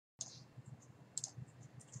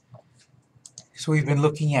So we've been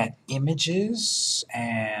looking at images,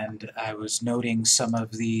 and I was noting some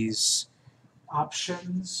of these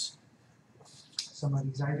options, some of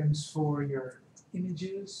these items for your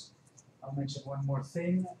images. I'll mention one more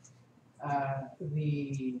thing.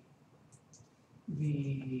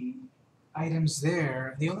 The items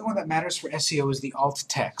there, the only one that matters for SEO is the alt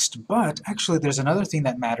text, but actually there's another thing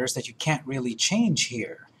that matters that you can't really change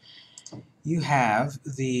here. You have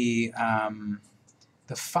the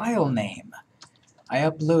file name. I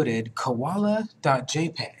uploaded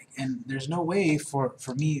koala.jpg, and there's no way for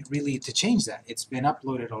me really to change that. It's been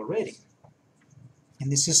uploaded already. And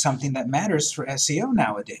this is something that matters for SEO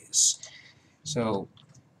nowadays. So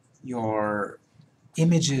your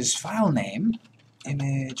image's file name,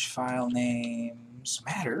 image file names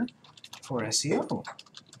matter for SEO.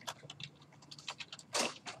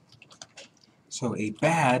 So a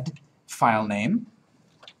bad file name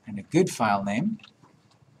and a good file name.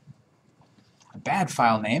 A bad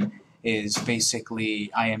file name is basically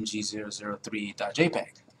img003.jpg.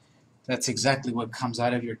 That's exactly what comes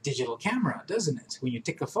out of your digital camera, doesn't it? When you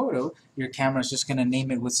take a photo, your camera is just going to name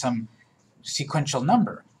it with some sequential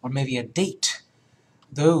number, or maybe a date.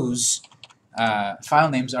 Those file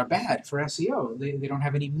names are bad for SEO. They don't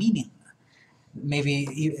have any meaning.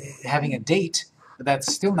 Maybe having a date, but that's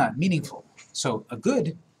still not meaningful. So a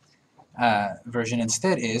good version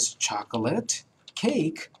instead is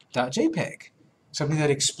chocolatecake.jpg. Something that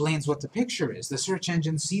explains what the picture is. The search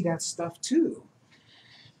engines see that stuff too.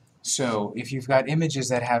 So if you've got images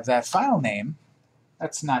that have that file name,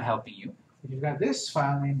 that's not helping you. If you've got this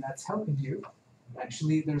file name, that's helping you.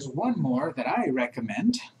 Actually, there's one more that I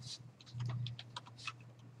recommend.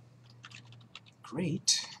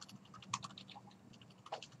 Great.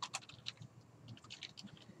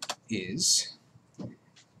 Is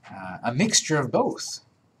a mixture of both.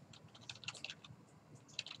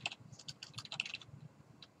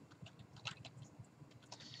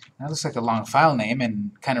 That looks like a long file name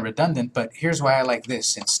and kind of redundant, but here's why I like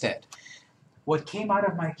this instead. What came out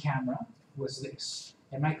of my camera was this,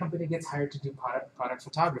 and my company gets hired to do product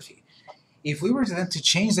photography. If we were then to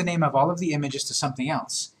change the name of all of the images to something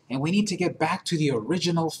else, and we need to get back to the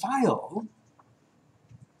original file,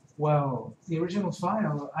 well, the original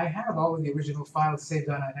file, I have all of the original files saved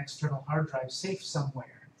on an external hard drive safe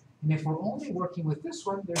somewhere. And if we're only working with this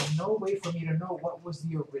one, there's no way for me to know what was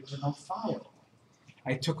the original file.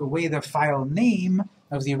 I took away the file name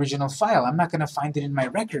of the original file. I'm not going to find it in my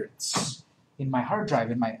records, in my hard drive,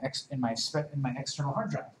 in my external hard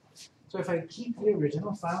drive. So if I keep the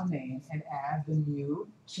original file name and add the new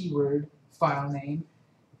keyword file name,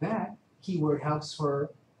 that keyword helps for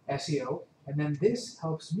SEO, and then this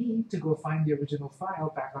helps me to go find the original file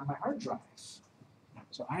back on my hard drive.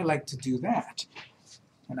 So I like to do that.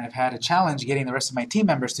 And I've had a challenge getting the rest of my team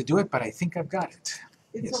members to do it, but I think I've got it.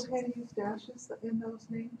 It's okay to use dashes in those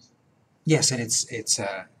names? Yes, and it's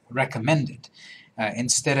recommended.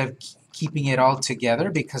 Instead of keeping it all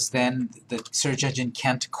together, because then the search engine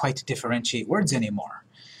can't quite differentiate words anymore.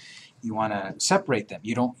 You want to separate them.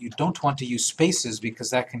 You don't want to use spaces because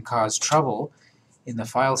that can cause trouble in the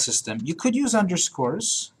file system. You could use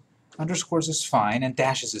underscores. Underscores is fine, and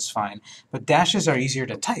dashes is fine. But dashes are easier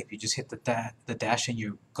to type. You just hit the dash and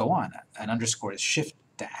you go on. An underscore is shift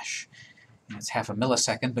dash. And it's half a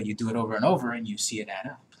millisecond, but you do it over and over and you see it add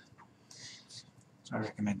up. So I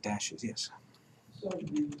recommend dashes, yes. So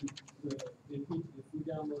if we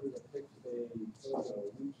downloaded a Pixabay photo,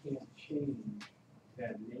 we can't change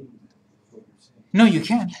that name, is what you're saying? No, you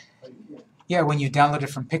can. Oh, you can? Yeah, when you download it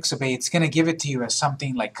from Pixabay, it's going to give it to you as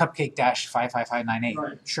something like cupcake-55598.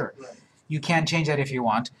 Right. Sure. Right. You can change that if you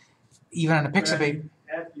want. Even on a Pixabay.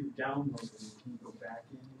 After you download it, can you go back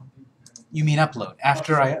in? You mean upload?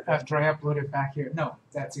 After I upload it back here. No,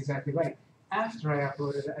 that's exactly right. After I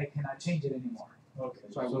upload it, I cannot change it anymore. Okay.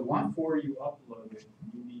 So I would want. Before you upload it,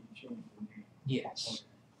 you need to change the name. Yes.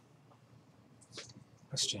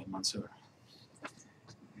 Question, Mansoor.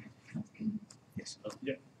 Yes.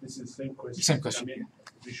 Yeah, this is the same question. Same question. I mean,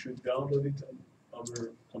 we should download it on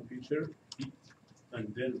our computer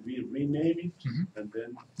and then we rename it and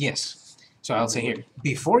then. Yes. So I'll say here,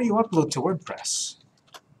 before you upload to WordPress,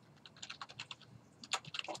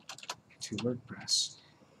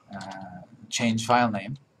 change file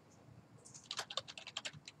name.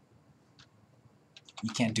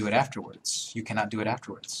 You can't do it afterwards. You cannot do it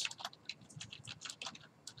afterwards.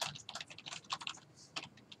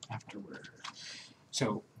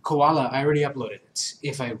 So koala, I already uploaded it.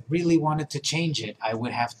 If I really wanted to change it, I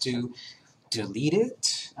would have to delete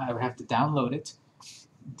it. I would have to download it,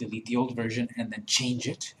 delete the old version, and then change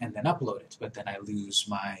it, and then upload it. But then I lose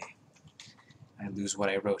what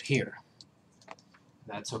I wrote here.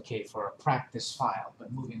 That's okay for a practice file,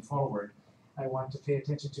 but moving forward, I want to pay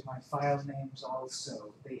attention to my file names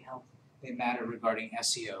also. They matter regarding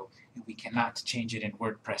SEO, and we cannot change it in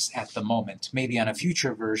WordPress at the moment. Maybe on a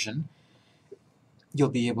future version, you'll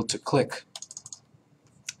be able to click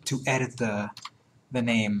to edit the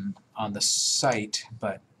name on the site,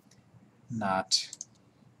 but not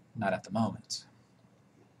at the moment.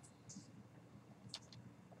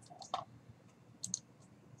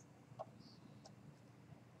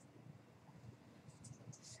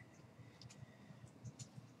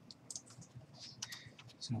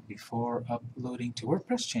 So before uploading to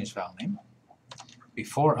WordPress, change file name.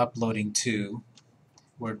 Before uploading to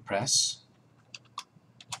WordPress,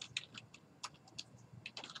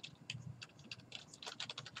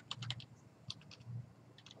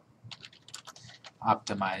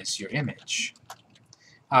 optimize your image.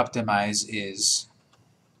 Optimize is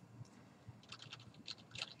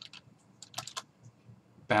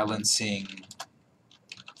balancing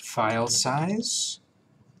file size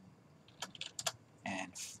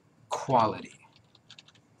and quality.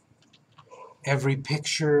 Every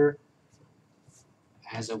picture,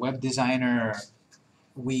 as a web designer,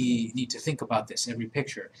 we need to think about this. Every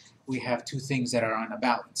picture, we have two things that are on a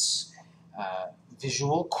balance.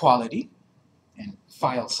 Visual quality and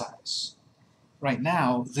file size. Right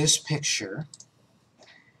now, this picture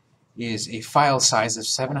is a file size of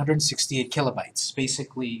 768 kilobytes.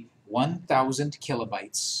 Basically, 1,000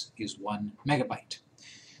 kilobytes is 1 megabyte.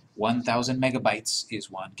 1,000 megabytes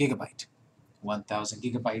is 1 gigabyte. 1,000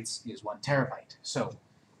 gigabytes is 1 terabyte. So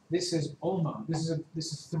this is almost, this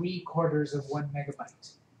is 3/4 of 1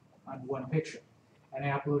 megabyte on one picture. And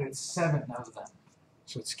I uploaded 7 of them.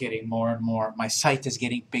 So it's getting more and more, my site is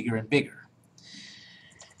getting bigger and bigger.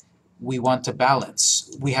 We want to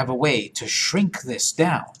balance. We have a way to shrink this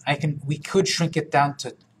down. We could shrink it down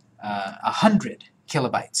to 100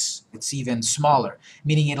 kilobytes. It's even smaller,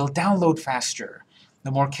 meaning it'll download faster. The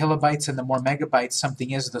more kilobytes and the more megabytes something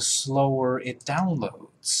is, the slower it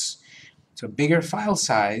downloads. So bigger file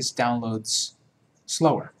size downloads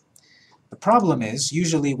slower. The problem is,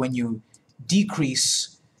 usually when you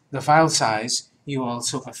decrease the file size, you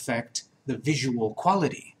also affect the visual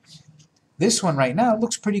quality. This one right now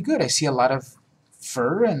looks pretty good. I see a lot of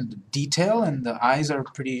fur and detail, and the eyes are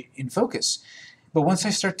pretty in focus. But once I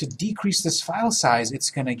start to decrease this file size, it's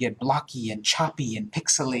going to get blocky and choppy and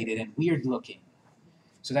pixelated and weird looking.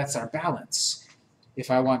 So that's our balance. If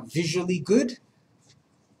I want visually good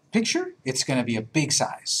picture, it's going to be a big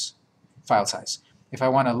size, file size. If I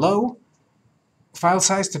want a low file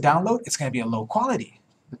size to download, it's going to be a low quality.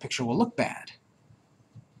 The picture will look bad.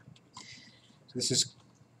 So this is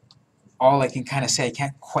all I can kind of say. I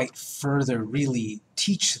can't quite further really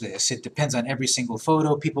teach this. It depends on every single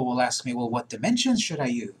photo. People will ask me, well, what dimensions should I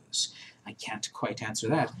use? I can't quite answer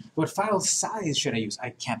that. What file size should I use?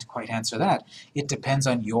 I can't quite answer that. It depends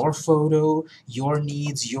on your photo, your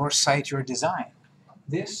needs, your site, your design.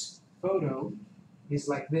 This photo is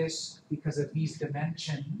like this because of these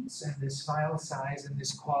dimensions and this file size and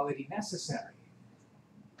this quality necessary.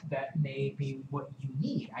 That may be what you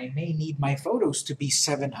need. I may need my photos to be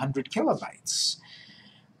 700 kilobytes.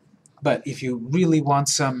 But if you really want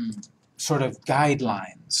some sort of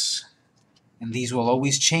guidelines, and these will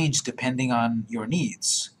always change depending on your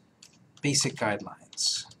needs, basic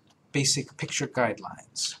guidelines, basic picture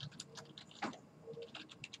guidelines.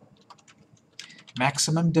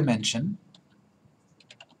 Maximum dimension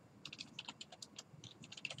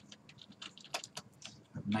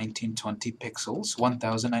of 1920 pixels,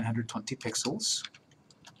 1920 pixels.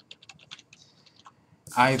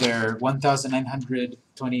 Either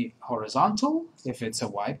 1920 horizontal, if it's a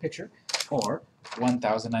wide picture, or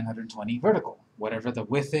 1920 vertical. Whatever the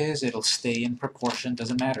width is, it'll stay in proportion,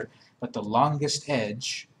 doesn't matter. But the longest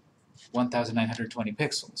edge, 1920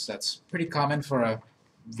 pixels. That's pretty common for a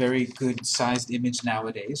very good sized image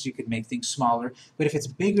nowadays. You could make things smaller, but if it's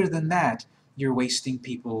bigger than that, you're wasting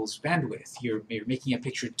people's bandwidth. You're making a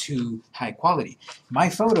picture too high quality. My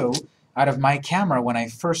photo out of my camera, when I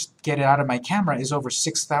first get it out of my camera, is over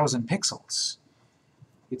 6,000 pixels.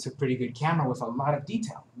 It's a pretty good camera with a lot of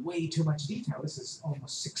detail, way too much detail. This is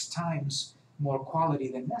almost 6 times more quality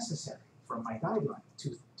than necessary from my guideline,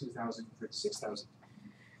 2,000 compared to 6,000.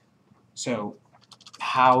 So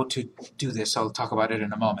how to do this, I'll talk about it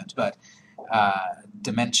in a moment, but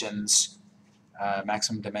dimensions,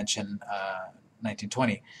 maximum dimension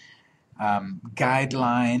 1920.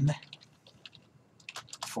 Guideline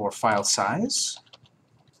for file size,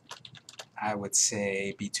 I would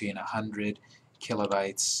say between 100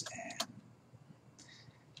 kilobytes and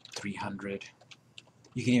 300.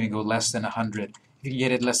 You can even go less than 100. If you can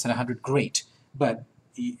get it less than 100, great. But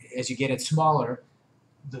as you get it smaller,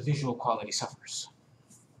 the visual quality suffers.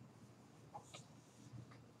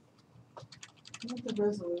 Isn't the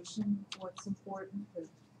resolution what's important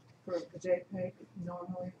for a JPEG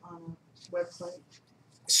normally on a website?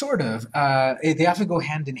 Sort of. They often go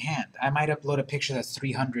hand in hand. I might upload a picture that's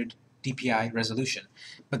 300 dpi resolution,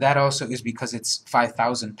 but that also is because it's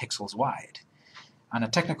 5,000 pixels wide. On a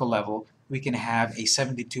technical level, we can have a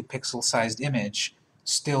 72 pixel sized image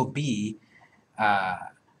still be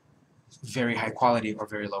very high quality or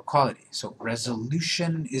very low quality. So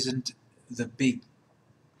resolution isn't the big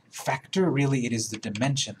factor, really it is the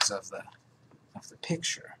dimensions of the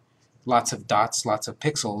picture. Lots of dots, lots of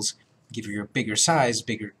pixels give you a bigger size,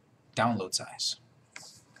 bigger download size.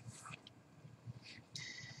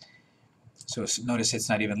 So notice it's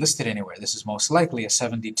not even listed anywhere. This is most likely a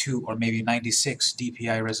 72 or maybe 96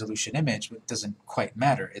 dpi resolution image, but it doesn't quite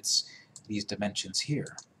matter. It's these dimensions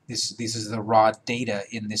here. This is the raw data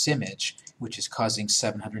in this image, which is causing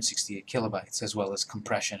 768 kilobytes, as well as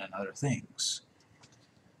compression and other things.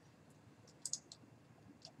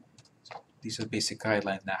 These are basic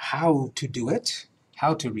guidelines. Now, how to do it,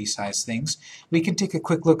 how to resize things, we can take a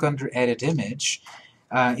quick look under Edit Image.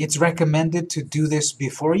 It's recommended to do this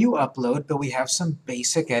before you upload, but we have some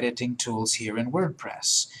basic editing tools here in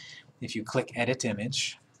WordPress. If you click Edit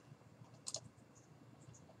Image,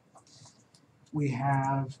 we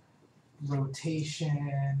have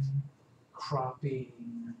rotation,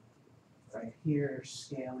 cropping, right here,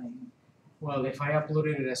 scaling. Well, if I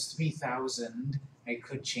uploaded it as 3000, I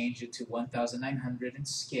could change it to 1900 and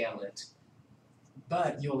scale it.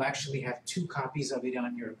 But you'll actually have two copies of it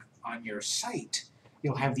on your site.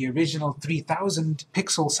 You'll have the original 3000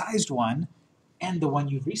 pixel sized one and the one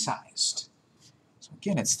you've resized. So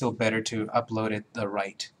again, it's still better to upload it the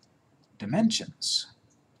right dimensions.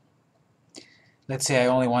 Let's say I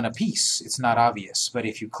only want a piece. It's not obvious, but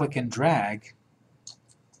if you click and drag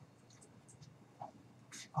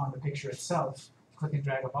on the picture itself, click and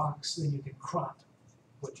drag a box, then you can crop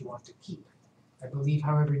what you want to keep. I believe,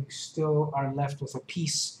 however, you still are left with a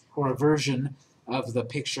piece or a version of the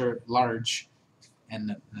picture large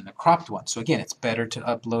and a cropped one. So again, it's better to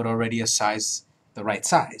upload already a size, the right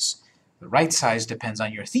size. The right size depends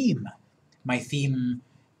on your theme. My theme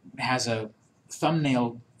has a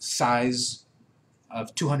thumbnail size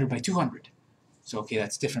of 200 by 200. So okay,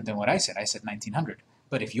 that's different than what I said. I said 1900.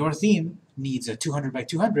 But if your theme needs a 200 by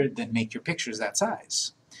 200, then make your pictures that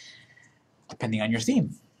size, depending on your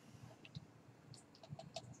theme.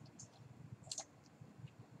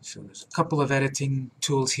 So there's a couple of editing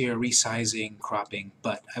tools here, resizing, cropping,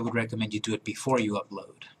 but I would recommend you do it before you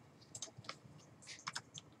upload.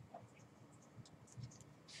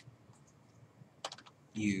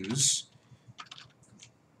 Use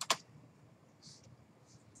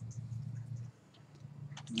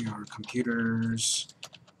your computer's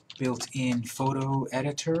built-in photo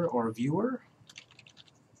editor or viewer.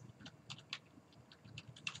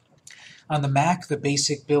 On the Mac, the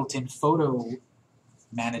basic built-in photo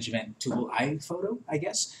management tool, iPhoto, I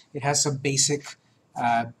guess, it has some basic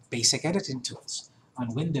editing tools.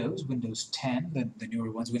 On Windows, Windows 10, the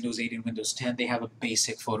newer ones, Windows 8 and Windows 10, they have a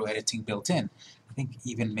basic photo editing built in. I think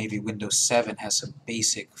even maybe Windows 7 has some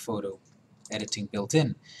basic photo editing built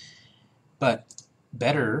in. But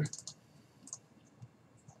better,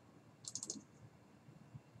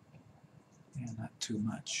 not too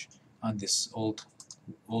much on this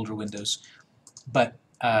older Windows, but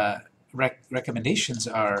recommendations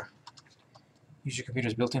are use your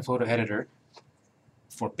computer's built-in photo editor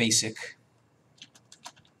for basic.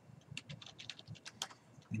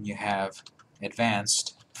 Then you have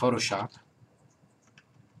advanced Photoshop.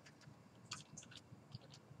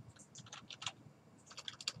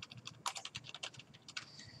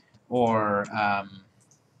 Or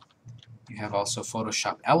you have also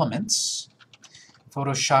Photoshop Elements.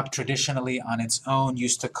 Photoshop traditionally on its own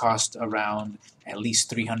used to cost around at least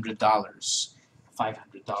 $300,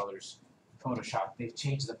 $500. Photoshop, they've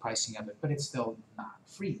changed the pricing of it, but it's still not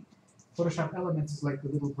free. Photoshop Elements is like the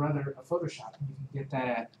little brother of Photoshop. You can get that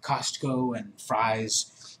at Costco and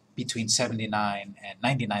Fry's between $79 and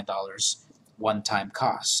 $99 one-time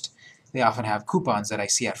cost. They often have coupons that I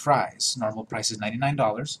see at Fry's. Normal price is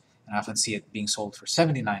 $99, and I often see it being sold for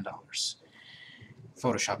 $79.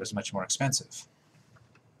 Photoshop is much more expensive.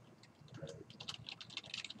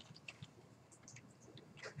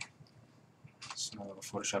 So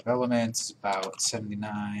Photoshop Elements is about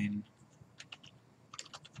 $79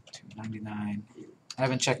 to $99. I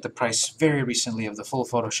haven't checked the price very recently of the full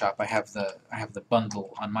Photoshop. I have the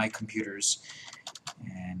bundle on my computers,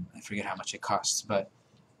 and I forget how much it costs, but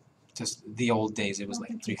Just the old days, it was I like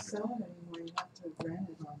don't think you 300. sell it anymore, you have to rent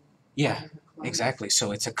it on. Yeah, other clients. exactly.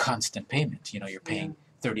 So it's a constant payment. You know, you're paying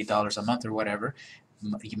 $30 a month or whatever,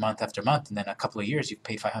 month after month, and then a couple of years you've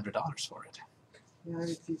paid $500 for it. Yeah, I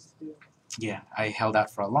refuse to do it. Yeah, I held out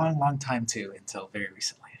for a long, long time too, until very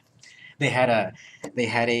recently. They had a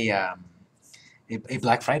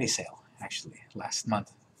Black Friday sale actually last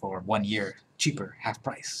month for 1 year cheaper, half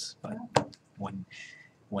price. But one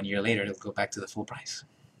year later, it'll go back to the full price.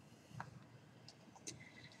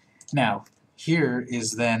 Now, here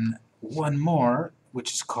is then one more,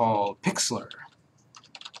 which is called Pixlr.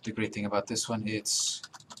 The great thing about this one, it's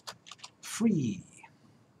free.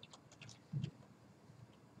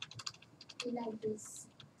 We like this.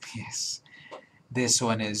 Yes. This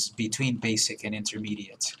one is between basic and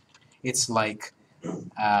intermediate. It's like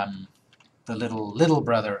the little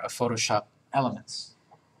brother of Photoshop Elements.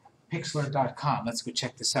 Pixlr.com. Let's go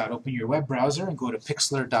check this out. Open your web browser and go to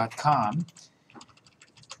Pixlr.com.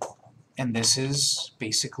 And this is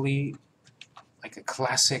basically like a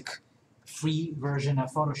classic free version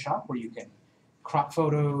of Photoshop where you can crop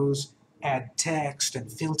photos, add text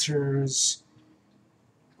and filters,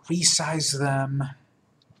 resize them,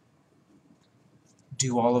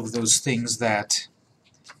 do all of those things that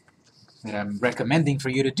I'm recommending for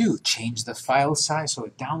you to do. Change the file size so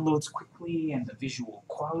it downloads quickly and the visual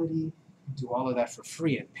quality. Do all of that for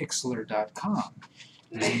free at Pixlr.com.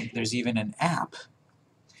 There's even an app.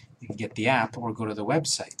 You can get the app or go to the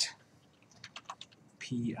website.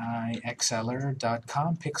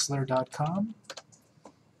 Pixlr.com, Pixlr.com.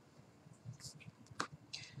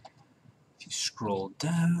 If you scroll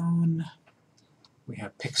down, we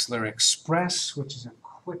have Pixlr Express, which is a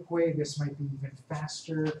quick way. This might be even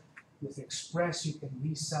faster. With Express, you can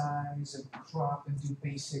resize and crop and do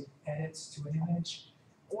basic edits to an image.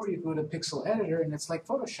 Or you go to Pixel Editor, and it's like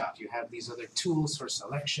Photoshop. You have these other tools for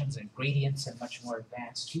selections and gradients and much more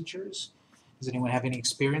advanced features. Does anyone have any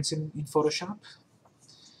experience in Photoshop?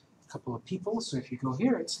 A couple of people. So if you go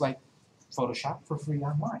here, it's like Photoshop for free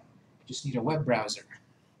online. You just need a web browser.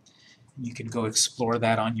 You can go explore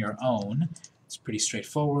that on your own. It's pretty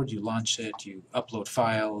straightforward. You launch it, you upload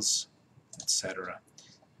files, etc.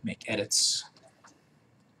 Make edits.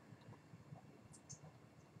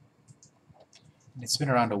 And it's been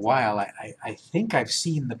around a while. I think I've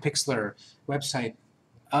seen the Pixlr website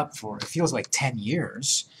up for, it feels like 10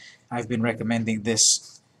 years. I've been recommending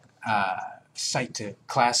this site to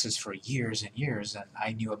classes for years and years, and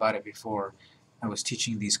I knew about it before I was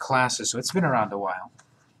teaching these classes, so it's been around a while.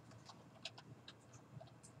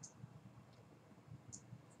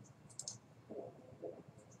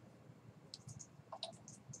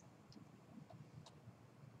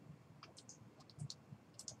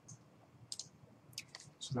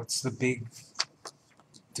 So that's the big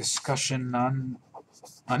discussion on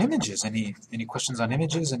images. Any questions on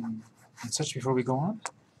images and such before we go on?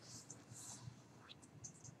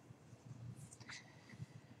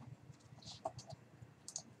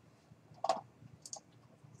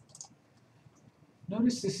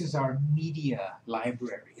 Notice this is our media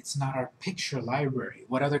library. It's not our picture library.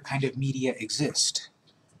 What other kind of media exist?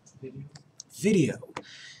 Video.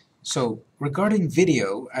 So regarding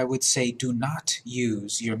video, I would say do not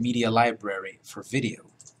use your media library for video.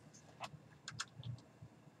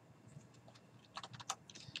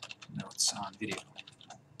 Notes on video.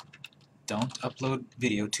 Don't upload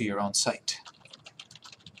video to your own site.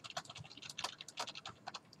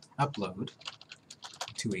 Upload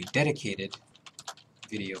to a dedicated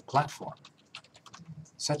video platform,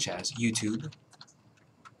 such as YouTube,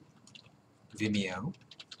 Vimeo,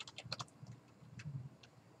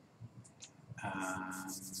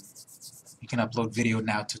 you can upload video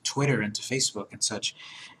now to Twitter and to Facebook and such.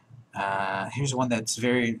 Here's one that's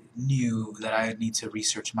very new that I need to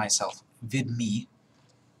research myself. VidMe,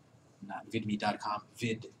 not vidme.com,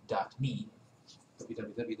 vid.me,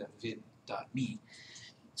 www.vid.me.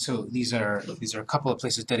 So these are a couple of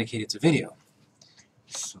places dedicated to video.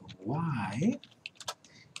 So why?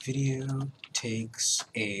 Video takes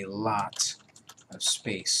a lot of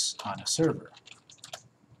space on a server.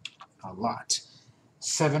 A lot.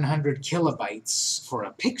 700 kilobytes for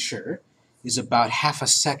a picture is about half a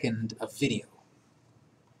second of video.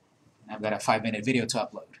 I've got a 5-minute video to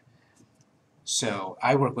upload. So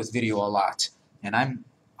I work with video a lot, and I'm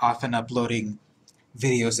often uploading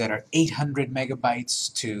videos that are 800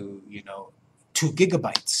 megabytes to, 2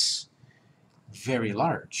 gigabytes. Very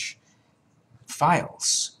large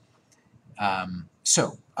files.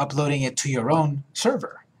 So uploading it to your own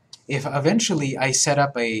server. If eventually I set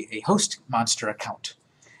up a host monster account,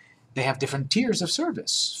 they have different tiers of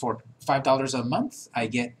service. For $5 a month, I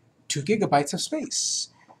get 2 gigabytes of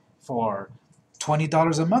space. For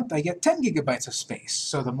 $20 a month, I get 10 gigabytes of space.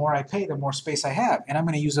 So the more I pay, the more space I have. And I'm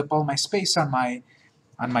going to use up all my space on my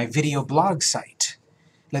video blog site.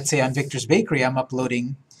 Let's say on Victor's Bakery, I'm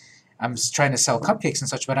trying to sell cupcakes and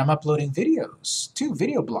such, but I'm uploading videos too,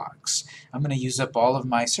 video blogs. I'm going to use up all of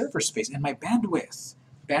my server space and my bandwidth.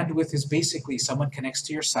 Bandwidth is basically someone connects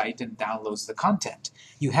to your site and downloads the content.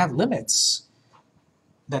 You have limits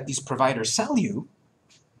that these providers sell you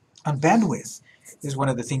on bandwidth. Is one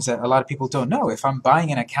of the things that a lot of people don't know. If I'm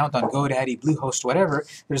buying an account on GoDaddy, Bluehost, whatever,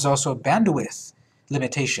 there's also a bandwidth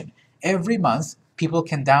limitation. Every month, people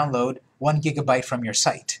can download 1 gigabyte from your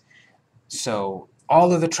site. So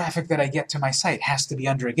all of the traffic that I get to my site has to be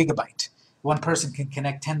under a gigabyte. One person can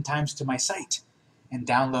connect 10 times to my site and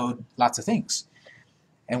download lots of things.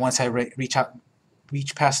 And once I reach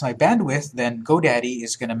past my bandwidth, then GoDaddy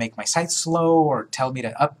is going to make my site slow or tell me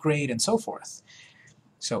to upgrade and so forth.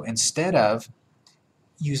 So instead of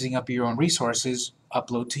using up your own resources,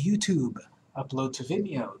 upload to YouTube, upload to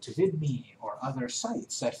Vimeo, to VidMe, or other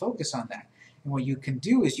sites that focus on that. And what you can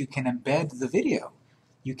do is you can embed the video.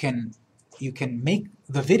 You can make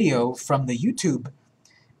the video from the YouTube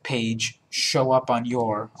page show up on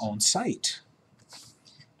your own site.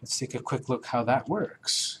 Let's take a quick look how that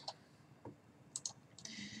works.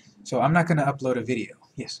 So I'm not going to upload a video.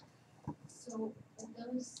 Yes? So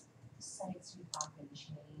those sites you often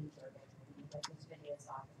change or like those videos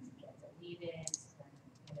often get deleted,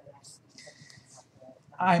 then that's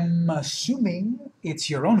I'm assuming it's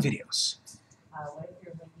your own videos. what if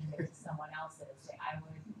you're linking it to someone else's? Say, I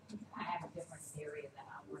have a different area that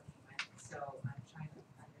I'm working with, so I'm trying to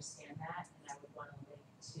understand that, and I would want to link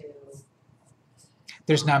to.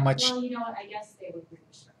 There's not much. Well, you know what? I guess they would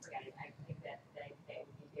forget it. I think that they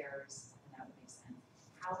would be theirs, and that would make sense.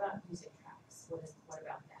 How about music tracks? What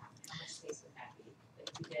about that? How much space would that be? If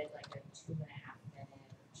you did like a 2.5 minute or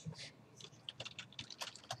 2 minute music track.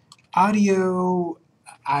 Audio,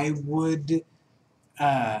 I would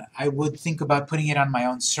think about putting it on my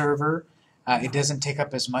own server. It doesn't take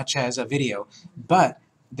up as much as a video, but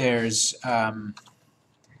there's, so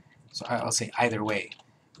I'll say either way.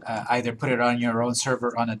 Either put it on your own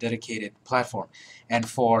server on a dedicated platform. And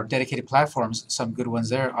for dedicated platforms, some good ones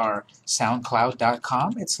there are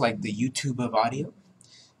SoundCloud.com. It's like the YouTube of audio.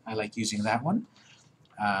 I like using that one.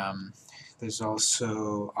 There's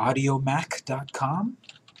also AudioMac.com.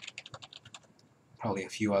 Probably a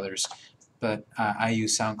few others, but I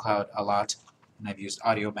use SoundCloud a lot, and I've used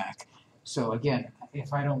AudioMac. So again,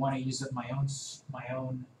 if I don't want to use up my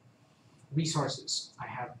own resources, I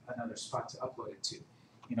have another spot to upload it to.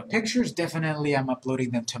 You know, pictures, definitely I'm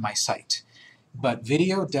uploading them to my site. But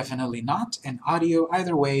video, definitely not, and audio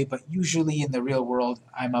either way, but usually in the real world,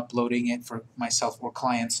 I'm uploading it for myself or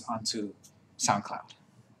clients onto SoundCloud.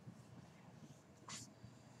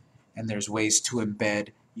 And there's ways to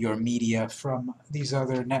embed your media from these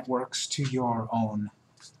other networks to your own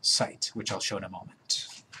site, which I'll show in a moment.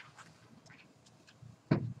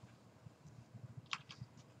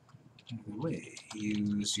 Either way,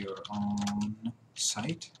 use your own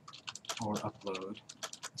site or upload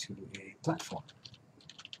to a platform.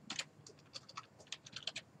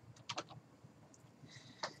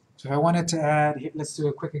 So if I wanted to add, let's do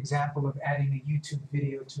a quick example of adding a YouTube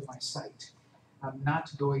video to my site. I'm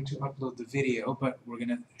not going to upload the video, but we're going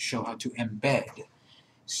to show how to embed.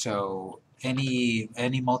 So any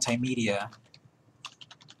multimedia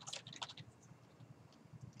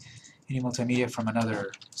from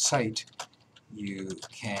another site, you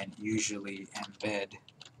can usually embed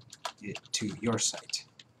it to your site.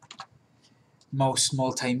 Most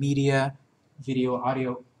multimedia, video,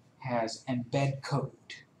 audio, has embed code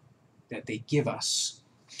that they give us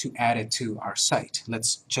to add it to our site.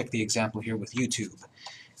 Let's check the example here with YouTube.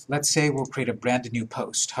 Let's say we'll create a brand new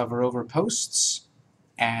post. Hover over Posts,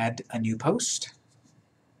 add a new post.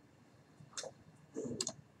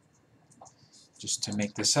 Just to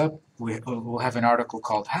make this up, we'll have an article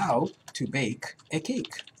called How to Bake a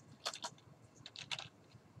Cake.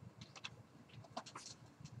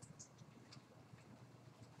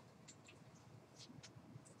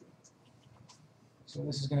 So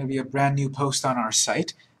this is going to be a brand new post on our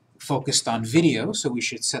site, focused on video, so we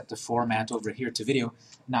should set the format over here to video.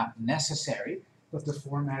 Not necessary, but the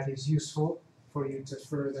format is useful for you to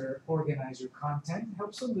further organize your content. It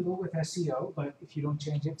helps a little with SEO, but if you don't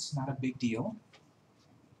change it, it's not a big deal.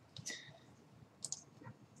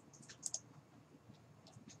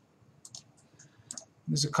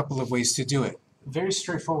 There's a couple of ways to do it. Very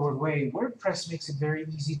straightforward way. WordPress makes it very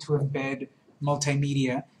easy to embed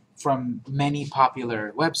multimedia from many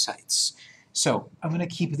popular websites. So I'm going to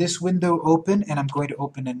keep this window open, and I'm going to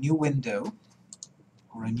open a new window.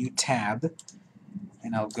 or a new tab,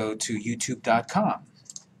 and I'll go to youtube.com.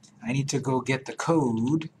 I need to go get the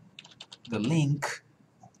code, the link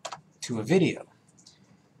to a video.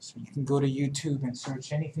 So you can go to YouTube and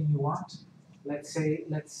search anything you want. Let's say,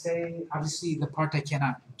 obviously the part I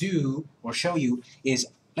cannot do or show you is,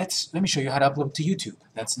 let me show you how to upload to YouTube.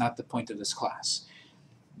 That's not the point of this class.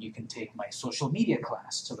 You can take my social media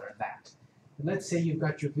class to learn that. And let's say you've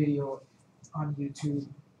got your video on YouTube,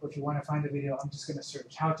 or if you want to find a video, I'm just going to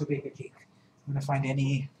search how to bake a cake. I'm going to find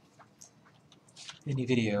any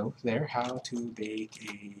video there, how to bake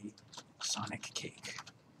a Sonic cake.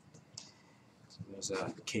 So there's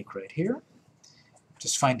a cake right here.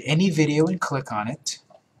 Just find any video and click on it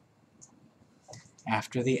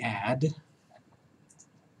after the ad.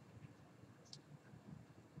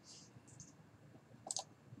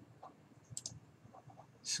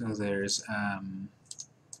 So there's a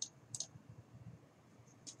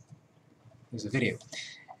video.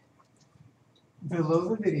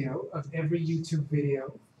 Below the video of every YouTube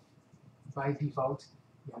video, by default,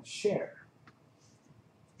 you have share.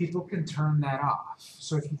 People can turn that off.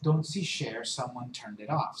 So if you don't see share, someone turned it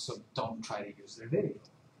off. So don't try to use their video.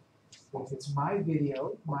 But if it's my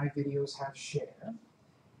video, my videos have share.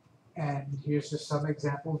 And here's just some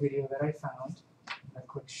example video that I found. I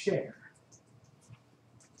click share.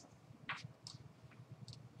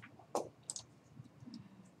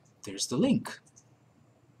 There's the link.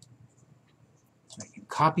 So I can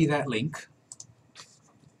copy that link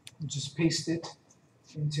and just paste it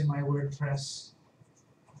into my WordPress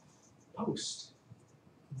post.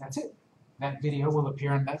 And that's it. That video will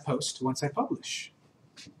appear on that post once I publish.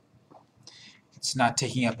 It's not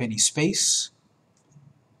taking up any space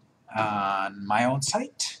on my own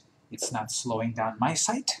site. It's not slowing down my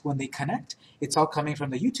site when they connect. It's all coming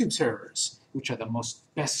from the YouTube servers, which are the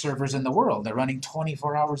best servers in the world. They're running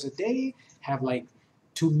 24 hours a day, have like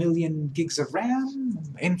 2 million gigs of RAM,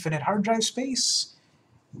 infinite hard drive space.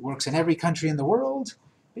 It works in every country in the world,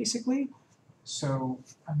 basically. So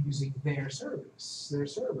I'm using their servers.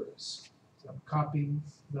 So I'm copying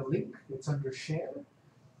the link that's under share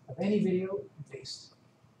of any video and paste.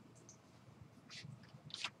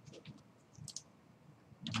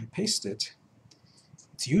 When I paste it,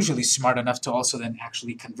 it's usually smart enough to also then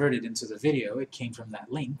actually convert it into the video. It came from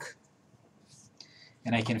that link.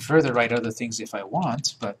 And I can further write other things if I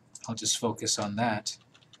want, but I'll just focus on that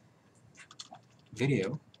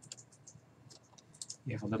video.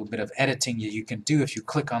 You have a little bit of editing you can do. If you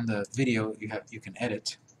click on the video, you can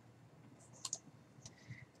edit.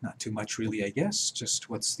 Not too much really, I guess. Just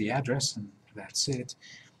what's the address, and that's it.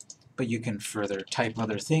 But you can further type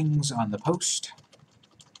other things on the post.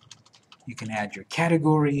 You can add your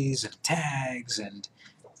categories and tags and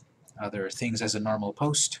other things as a normal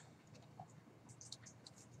post.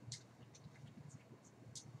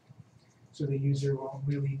 So the user won't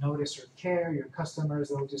really notice or care. Your customers,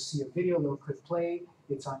 they'll just see a video, they'll click play.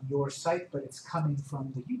 It's on your site, but it's coming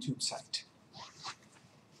from the YouTube site.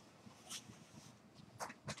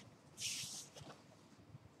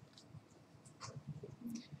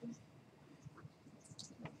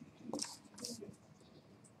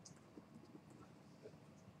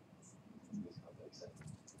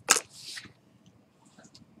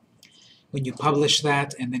 When you publish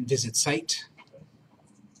that and then visit site,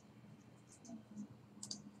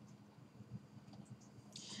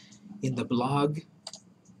 in the blog,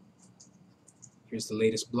 here's the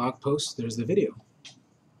latest blog post, there's the video.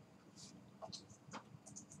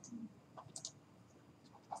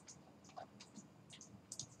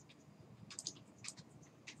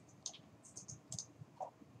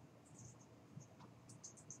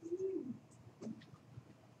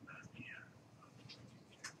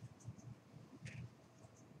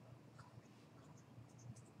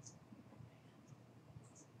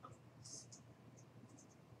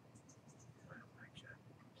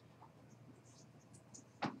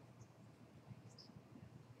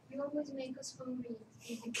 You always make us hungry.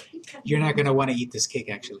 You're not going to want to eat this cake,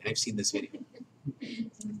 actually. I've seen this video.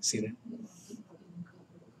 See that?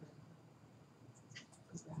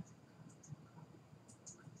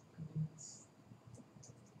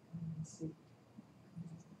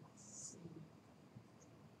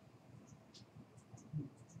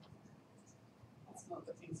 That's not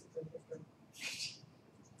the things that are different.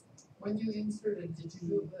 When you inserted, did you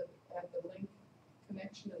do add the link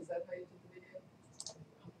connection? Is that how you did the video?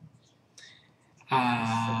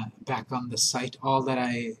 Back on the site, all that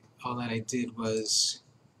I did was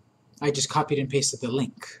I just copied and pasted the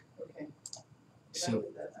link. Okay. So, I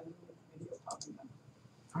did that. I did the video copy that.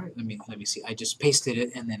 all right, let me see. I just pasted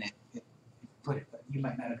it and then it put it, but you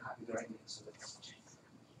might not have copied the right link, so let's change.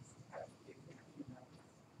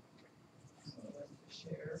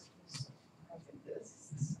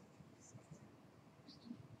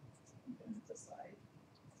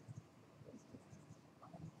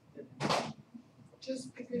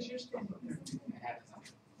 because you're standing there. I have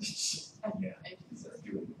it. Yeah. Thank you, sir.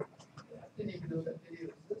 Didn't even know that video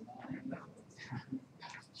was this long.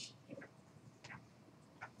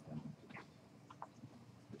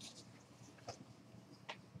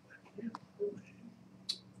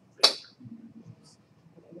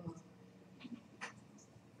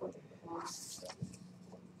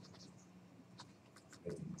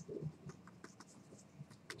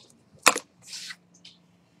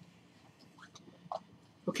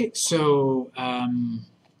 Okay, so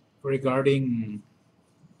regarding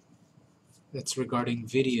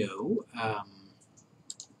video,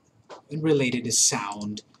 and related to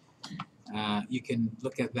sound, you can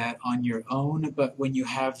look at that on your own, but when you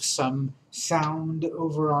have some sound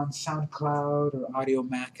over on SoundCloud or Audio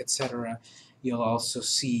Mac, etc., you'll also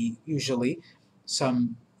see usually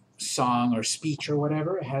some song or speech or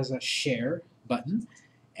whatever. It has a share button,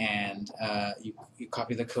 and you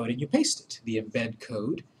copy the code and you paste it, the embed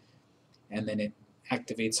code, and then it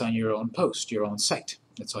activates on your own post, your own site.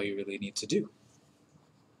 That's all you really need to do.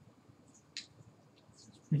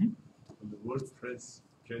 On the WordPress,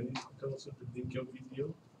 can you also link your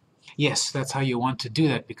video? Yes, that's how you want to do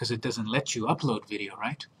that, because it doesn't let you upload video,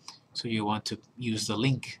 right? So you want to use the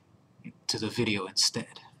link to the video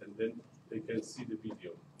instead. And then they can see the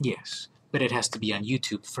video. Yes, but it has to be on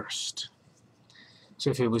YouTube first. So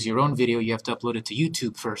if it was your own video, you have to upload it to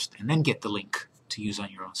YouTube first and then get the link to use on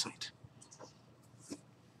your own site.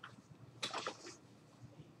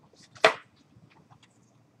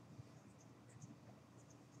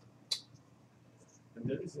 And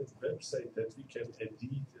there is a website that we can edit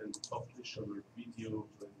and publish our video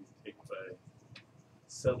when we take by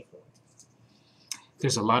cell phone.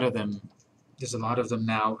 There's a lot of them. There's a lot of them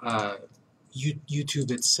now. YouTube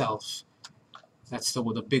itself, that's the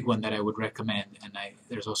big one that I would recommend. And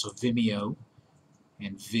there's also Vimeo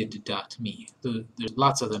and vid.me. There's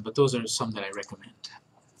lots of them, but those are some that I recommend.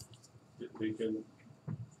 We can.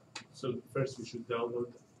 So first, we should download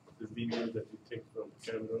the video that we take from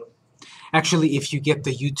camera. Actually, if you get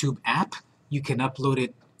the YouTube app, you can upload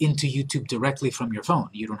it into YouTube directly from your phone.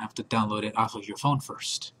 You don't have to download it off of your phone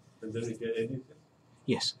first. And then we can edit it?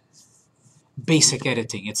 Yes. Basic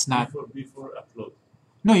editing. It's not... Before upload?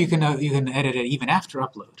 No, you can edit it even after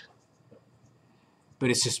upload. But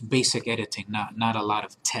it's just basic editing, not a lot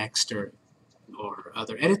of text or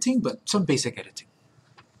other editing, but some basic editing.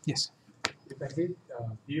 Yes? If I hit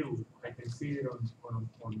view, I can see it on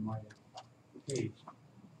my page.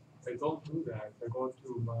 If I don't do that, if I go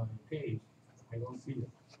to my page, I don't see it.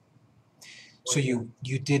 So you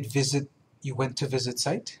went to visit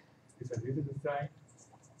site? If I visit the site,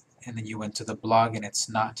 and then you went to the blog and it's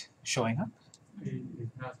not showing up?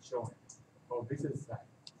 it's not showing. Oh, visit site.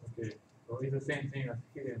 Okay. So it's the same thing as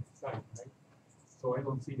hidden site, right? So I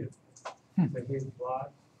don't see it. If I hit blog,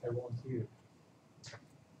 I won't see it.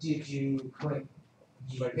 Did you click?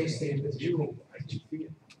 But paste it in the view, I can see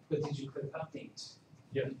it. But did you click update?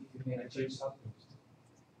 Yeah. You made a change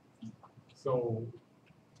update. So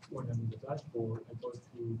when I'm in the dashboard, I go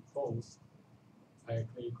to post, I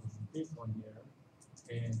click on this one here,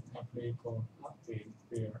 and I click on update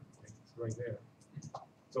there, it's right there.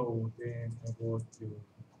 So then I go to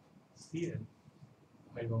see it,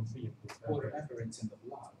 I don't see it. Whatever, it's in the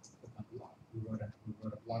blog. Click on blog. We wrote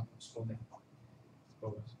a blog post. Scroll down.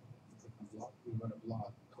 Click on blog. We wrote a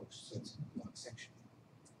blog post, so it's in the blog section.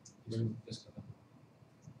 Just click on blog.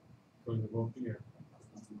 So you go here.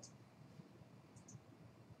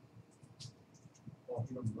 Oh,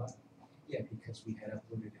 you don't blog. Yeah, because we had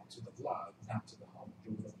uploaded it to the blog, not to the home.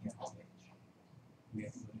 You were looking at homepage. We uploaded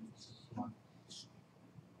it to the blog.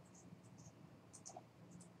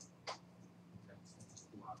 That's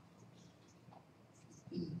the blog post.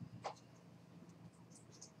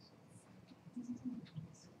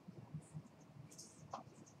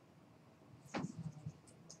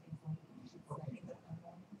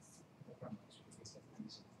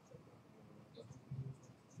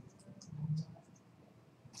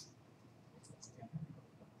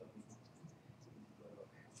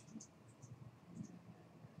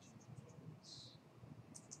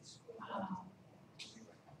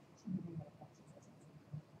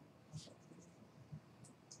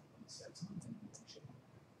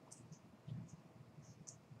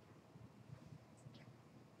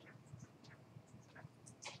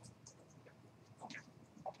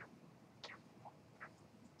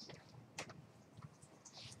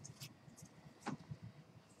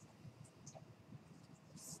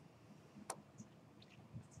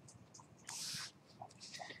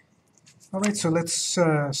 All right, so let's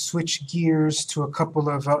switch gears to a couple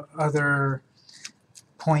of other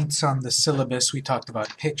points on the syllabus, we talked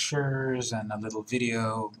about pictures and a little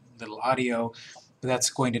video, little audio, but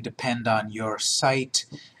that's going to depend on your site.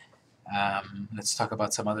 Let's talk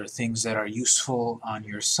about some other things that are useful on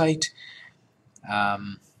your site.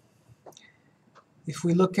 If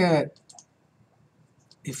we look at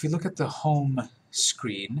the home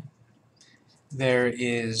screen, there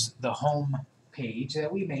is the home page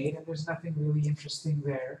that we made, and there's nothing really interesting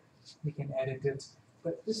there. We can edit it,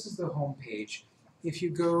 but this is the home page. If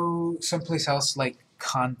you go someplace else like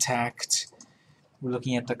contact, we're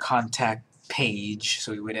looking at the contact page,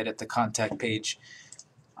 so we would edit the contact page.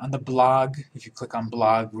 On the blog, if you click on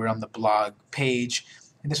blog, we're on the blog page,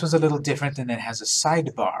 and this was a little different, and it has a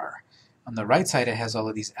sidebar. On the right side, it has all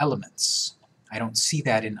of these elements. I don't see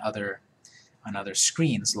that on other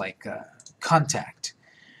screens like contact.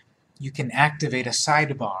 You can activate a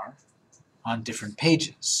sidebar on different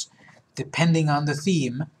pages. Depending on the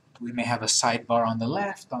theme, we may have a sidebar on the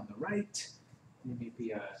left, on the right. There may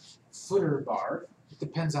be a footer bar. It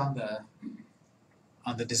depends on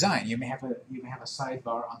the design. You may have a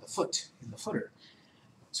sidebar on the footer.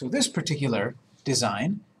 So this particular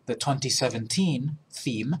design, the 2017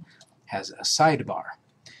 theme, has a sidebar.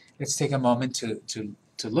 Let's take a moment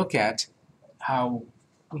to look at how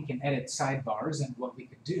we can edit sidebars and what we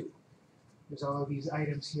can do. There's all of these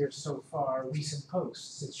items here so far, recent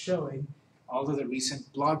posts. It's showing all of the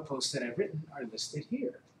recent blog posts that I've written are listed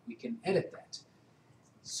here. We can edit that.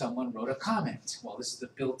 Someone wrote a comment. Well, this is the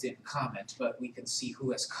built-in comment, but we can see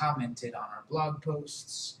who has commented on our blog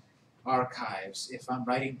posts, archives. If I'm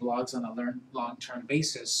writing blogs on a long-term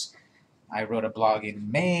basis, I wrote a blog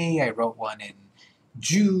in May, I wrote one in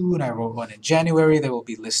June, I wrote one in January, they will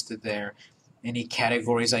be listed there. Any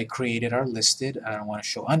categories I created are listed. I don't want to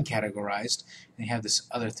show uncategorized. And you have this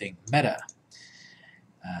other thing, meta,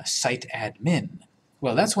 site admin.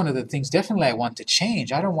 Well, that's one of the things definitely I want to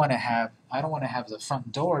change. I don't want to have the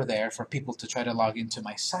front door there for people to try to log into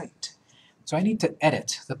my site. So I need to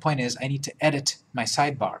edit. The point is I need to edit my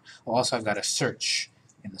sidebar. Well, also I've got to search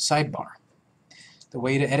in the sidebar. The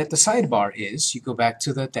way to edit the sidebar is you go back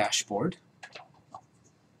to the dashboard.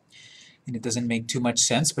 And it doesn't make too much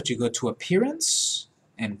sense, but you go to Appearance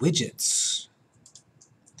and Widgets.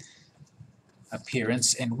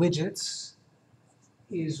 Appearance and Widgets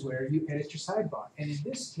is where you edit your sidebar. And in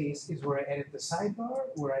this case is where I edit the sidebar,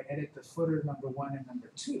 where I edit the footer number 1 and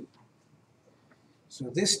number 2.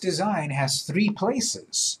 So this design has 3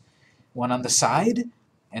 places, 1 on the side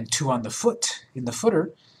and 2 on the in the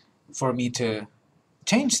footer, for me to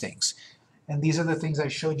change things. And these are the things I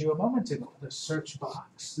showed you a moment ago. The search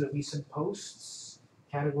box, the recent posts,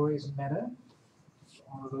 categories, meta,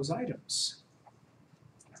 all of those items.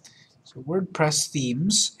 So WordPress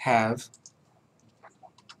themes have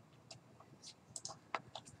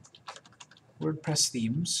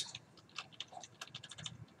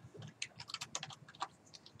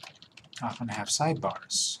often have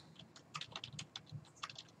sidebars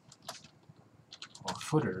or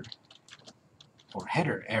footer or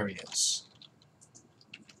header areas.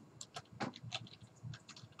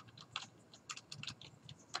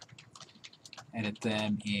 Edit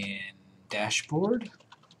them in Dashboard,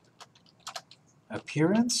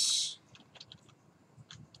 Appearance,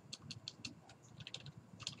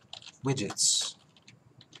 Widgets.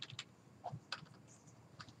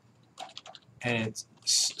 Edit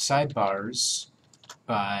sidebars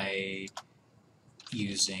by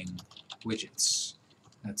using widgets.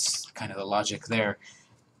 That's kind of the logic there.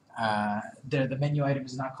 The menu item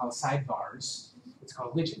is not called sidebars, it's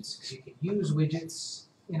called widgets, because you can use widgets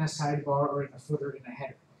in a sidebar or in a footer in a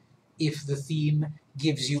header. If the theme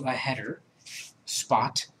gives you a header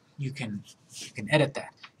spot, you can edit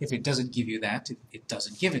that. If it doesn't give you that, it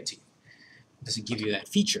doesn't give it to you. It doesn't give you that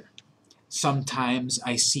feature. Sometimes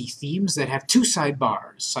I see themes that have 2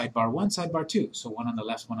 sidebars, sidebar 1, sidebar 2, so 1 on the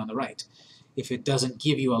left, 1 on the right. If it doesn't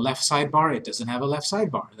give you a left sidebar, it doesn't have a left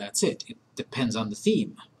sidebar. That's it. It depends on the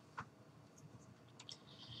theme.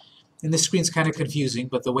 And this screen's kind of confusing,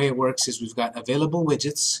 but the way it works is we've got available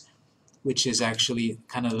widgets, which is actually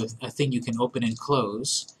kind of a thing you can open and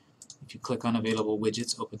close. If you click on available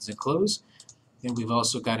widgets, opens and close. Then we've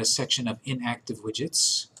also got a section of inactive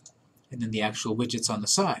widgets, and then the actual widgets on the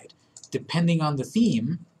side. Depending on the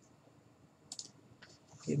theme,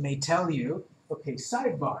 it may tell you, okay,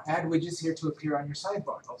 sidebar, add widgets here to appear on your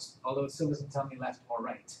sidebar, although it still doesn't tell me left or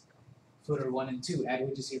right. Footer 1 and 2, add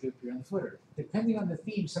widgets here to appear on the footer. Depending on the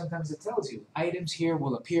theme, sometimes it tells you, items here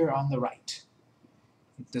will appear on the right.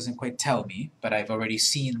 It doesn't quite tell me, but I've already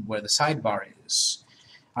seen where the sidebar is.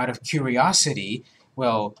 Out of curiosity,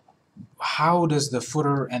 well, how does the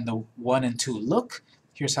footer and the 1 and 2 look?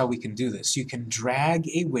 here's how we can do this. You can drag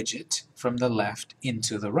a widget from the left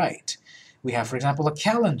into the right. We have, for example, a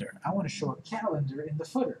calendar. I want to show a calendar in the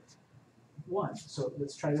footer. 1. So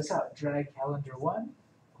let's try this out. Drag calendar 1,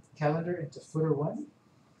 calendar into footer 1.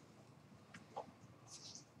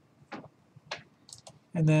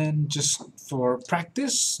 And then just for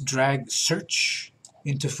practice, drag search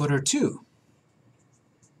into footer 2.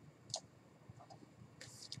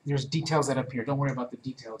 There's details that appear. Don't worry about the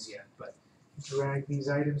details yet, but drag these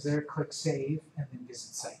items there, click save, and then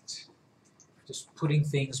visit site. Just putting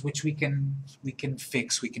things which we can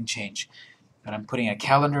fix, we can change. But I'm putting a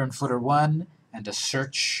calendar in footer 1 and a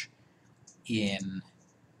search in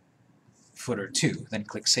footer 2. Then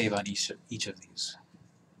click save on each of these.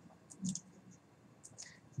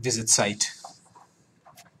 Visit site.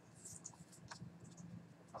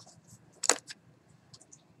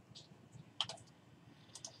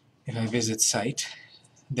 If I visit site,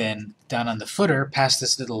 then down on the footer, past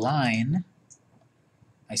this little line,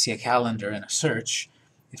 I see a calendar and a search.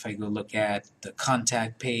 If I go look at the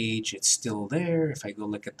contact page, it's still there. If I go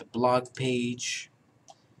look at the blog page,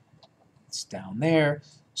 it's down there.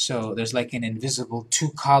 So there's like an invisible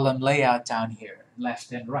 2-column layout down here,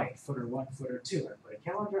 left and right, footer 1, footer 2. I put a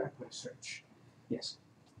calendar, I put a search. Yes?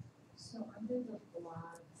 So under the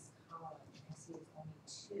blogs column, I see it's only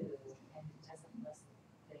 2, and it doesn't list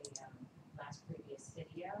the last previous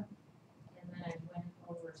video. And then I went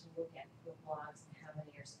over to look at the blogs and how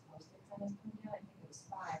many are supposed to come in. I think it was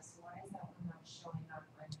 5. So why is that one not showing up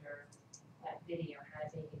under that video? How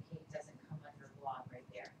to bake a cake doesn't come under blog right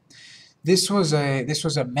there. This was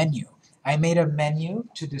a menu. I made a menu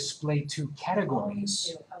to display 2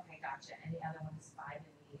 categories. Okay, gotcha. And the other one is 5 in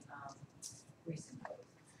the recent post.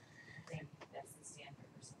 I think that's the standard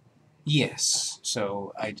or something. Yes.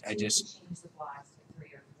 So I So just you can change the blogs to 3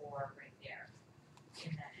 or 4 right there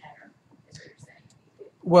in that header, is what you're saying.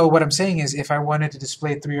 well, what I'm saying is if I wanted to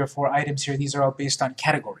display 3 or 4 items here, these are all based on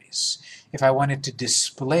categories. If I wanted to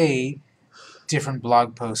display different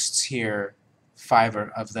blog posts here, 5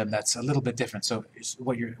 of them, that's a little bit different. So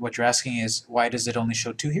what you're asking is why does it only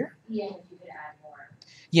show 2 here? Yeah, if you could add more.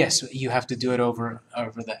 Yes, you have to do it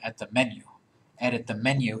at the menu. Edit the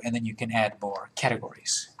menu, and then you can add more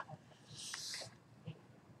categories.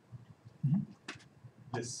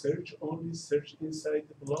 The search only search inside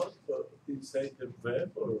the blog or inside the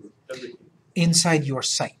web or everything? Inside your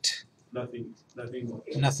site. Nothing.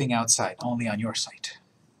 Nothing outside, only on your site.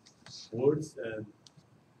 Words and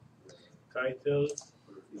titles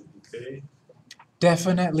or okay.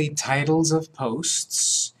 Definitely titles of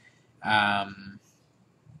posts.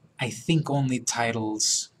 I think only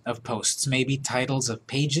titles of posts. Maybe titles of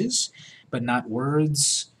pages, but not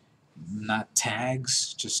words, not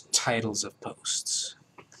tags, just titles of posts.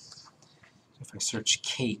 If I search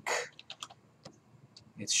cake,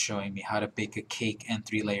 it's showing me how to bake a cake and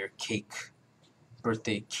 3-layer cake,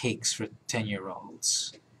 birthday cakes for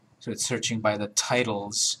 10-year-olds. So it's searching by the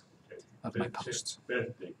titles of my post.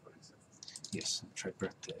 Birthday, for example. Yes, I'll try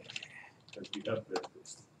birthday. And we have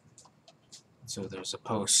birthdays. So there's a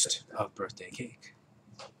post of birthday cake.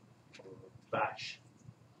 Or bash.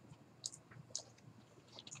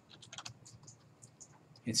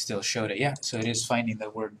 It still showed it, yeah. So it is finding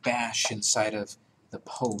the word bash inside of the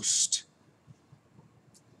post.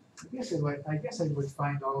 I guess I would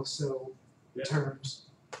find also terms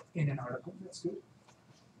in an article. That's good.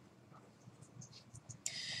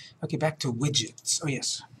 Okay, back to widgets. Oh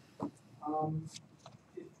yes.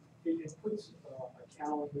 It puts a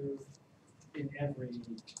calendar in every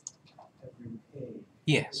page.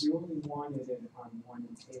 Yes. If you only wanted it on one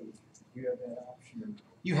page, you have that option.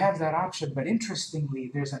 You have that option, but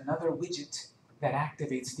interestingly, there's another widget that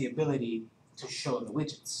activates the ability to show the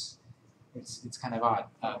widgets. It's kind of odd.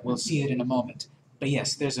 We'll see it in a moment. But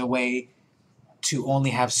yes, there's a way to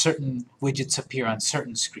only have certain widgets appear on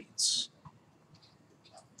certain screens.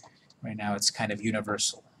 Right now it's kind of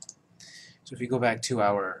universal. So if we go back to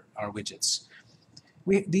our widgets,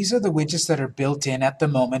 these are the widgets that are built in at the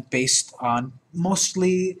moment based on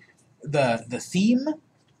mostly the theme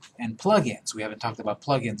and plugins. We haven't talked about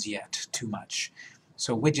plugins yet too much.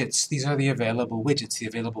 So widgets, these are the available widgets, the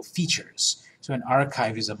available features. So an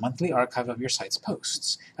archive is a monthly archive of your site's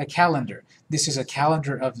posts. A calendar, this is a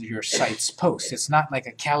calendar of your site's posts. It's not like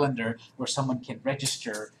a calendar where someone can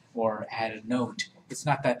register or add a note. It's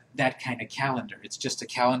not that kind of calendar. It's just a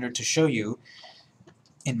calendar to show you.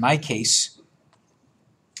 In my case,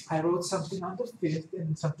 I wrote something on the 5th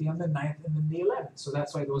and something on the 9th and then the 11th. So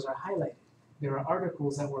that's why those are highlighted. There are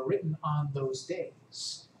articles that were written on those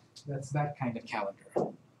days. That's that kind of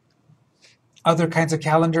calendar. Other kinds of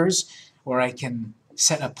calendars, where I can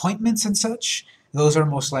set appointments and such, those are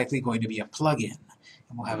most likely going to be a plugin.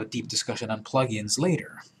 And we'll have a deep discussion on plugins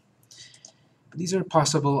later. But these are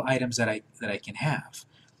possible items that I can have.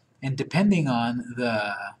 And depending on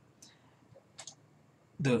the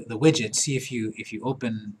widget, see if you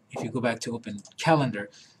go back to open calendar,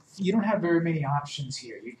 you don't have very many options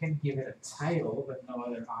here. You can give it a title, but no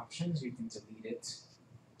other options. You can delete it.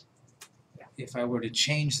 If I were to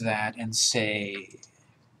change that and say,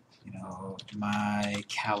 you know, my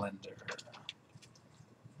calendar,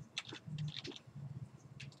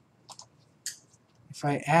 if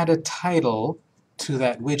I add a title to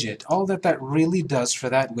that widget, all that really does for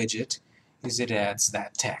that widget is it adds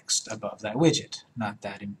that text above that widget. Not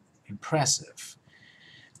that impressive.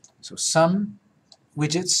 So some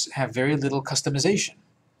widgets have very little customization.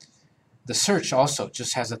 The search also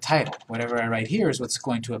just has a title. Whatever I write here is what's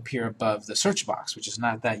going to appear above the search box, which is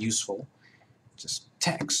not that useful, just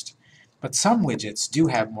text. But some widgets do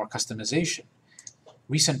have more customization.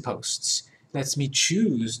 Recent posts lets me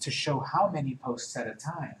choose to show how many posts at a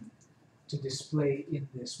time to display in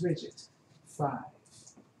this widget. 5.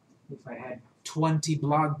 If I had 20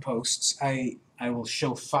 blog posts, I will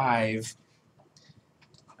show 5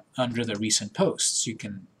 under the recent posts. You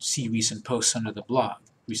can see recent posts under the blog,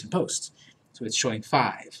 recent posts. So it's showing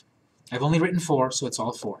 5. I've only written 4, so it's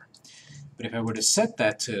all 4. But if I were to set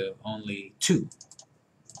that to only 2,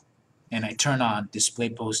 and I turn on display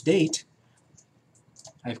post date,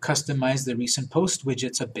 I've customized the recent post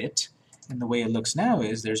widgets a bit, and the way it looks now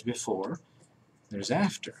is there's before, there's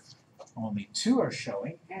after. Only 2 are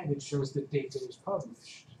showing, and it shows the date it was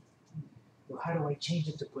published. Well, how do I change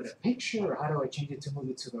it to put a picture, or how do I change it to move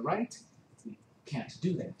it to the right? We can't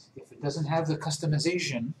do that. If it doesn't have the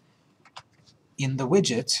customization in the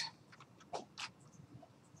widget,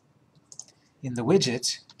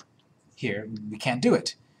 here, we can't do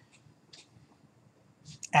it.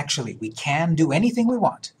 Actually, we can do anything we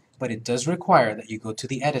want, but it does require that you go to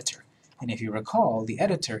the editor. And if you recall, the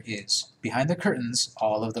editor is, behind the curtains,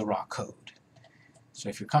 all of the raw code. So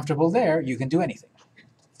if you're comfortable there, you can do anything.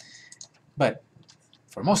 But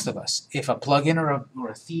for most of us, if a plugin or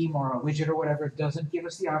a theme or a widget or whatever doesn't give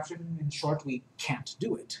us the option, in short, we can't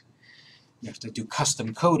do it. We have to do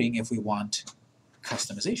custom coding if we want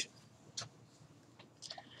customization.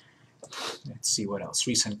 Let's see what else.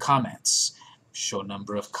 Recent comments. Show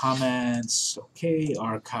number of comments. Okay.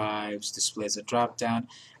 Archives. Displays a drop-down.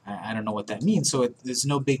 I don't know what that means, so there's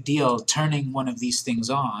no big deal turning one of these things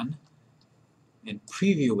on and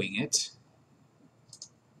previewing it.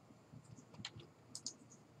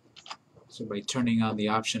 So by turning on the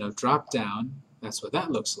option of drop-down, that's what that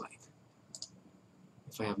looks like.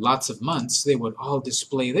 If I have lots of months, they would all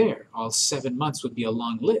display there. All 7 months would be a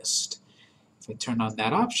long list. If I turn on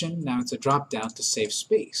that option, now it's a drop-down to save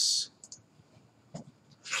space.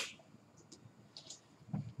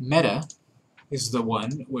 Meta is the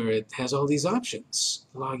one where it has all these options.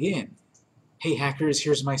 Log in. Hey hackers,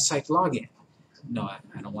 here's my site login. No,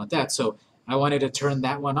 I don't want that. So I wanted to turn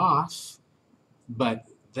that one off, but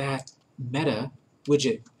that Meta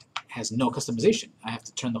widget has no customization. I have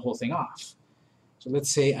to turn the whole thing off. So let's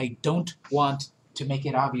say I don't want to make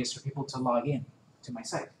it obvious for people to log in to my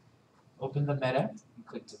site. Open the Meta and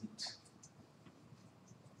click delete.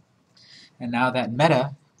 And now that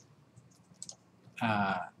Meta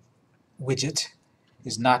widget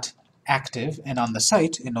is not active, and on the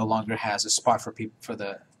site it no longer has a spot for people for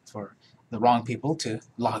the wrong people to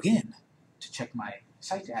log in to check my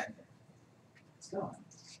site admin. Let's go.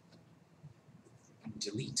 And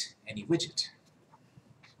delete any widget.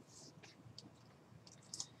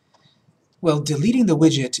 Well, deleting the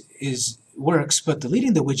widget works, but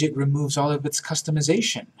deleting the widget removes all of its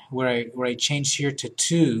customization. Where I changed here to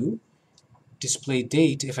 2, display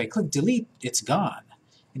date, if I click delete, it's gone.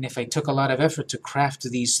 And if I took a lot of effort to craft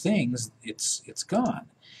these things, it's gone.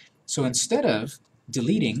 So instead of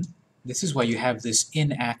deleting, this is why you have this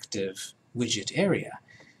inactive widget area.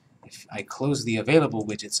 If I close the available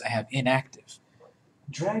widgets, I have inactive.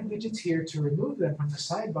 Drag widgets here to remove them from the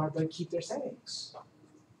sidebar but keep their settings.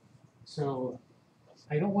 So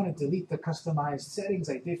I don't want to delete the customized settings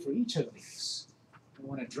I did for each of these. I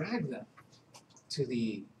want to drag them to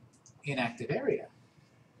the inactive area.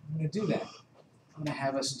 I'm going to do that. I'm going to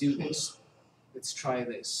have us do this. Let's try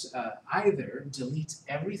this. Either delete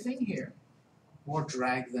everything here or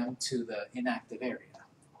drag them to the inactive area.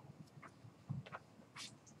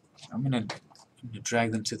 I'm going to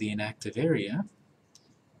drag them to the inactive area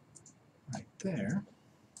right there.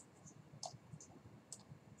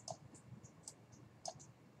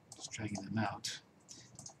 Just dragging them out,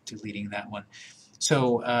 deleting that one.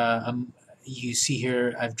 So you see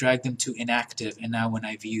here I've dragged them to inactive, and now when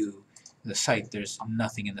I view the site, there's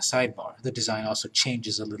nothing in the sidebar. The design also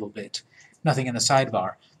changes a little bit. Nothing in the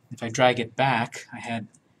sidebar. If I drag it back, I had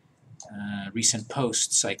recent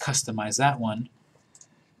posts, I customized that one.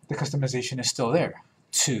 The customization is still there.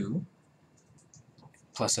 2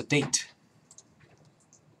 plus a date.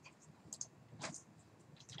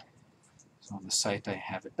 So on the site I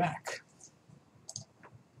have it back.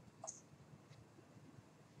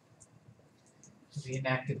 The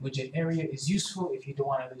inactive widget area is useful if you don't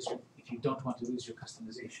want to lose your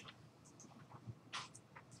customization.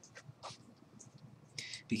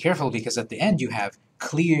 Be careful, because at the end you have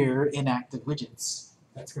clear inactive widgets.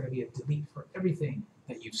 That's going to be a delete for everything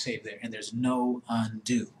that you've saved there, and there's no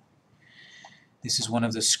undo. This is one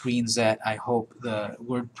of the screens that I hope the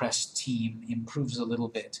WordPress team improves a little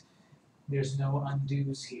bit. There's no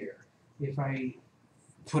undos here. If I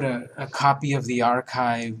put a copy of the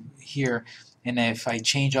archive here, and if I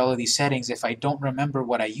change all of these settings, if I don't remember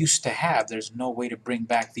what I used to have, there's no way to bring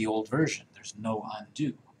back the old version. There's no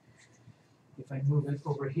undo. If I move it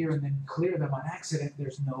over here and then clear them on accident,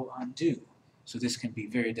 there's no undo. So this can be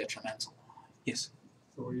very detrimental. Yes?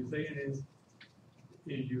 So what you're saying is,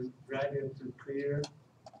 if you drag it to clear,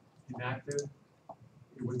 inactive,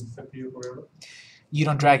 it will disappear forever? You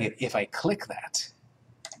don't drag it. If I click that,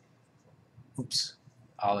 oops,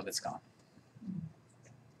 all of it's gone.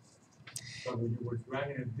 But when you were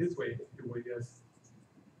dragging it this way, it will just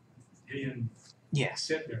Yes.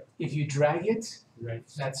 sit there, If you drag it, right?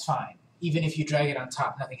 that's fine. Even if you drag it on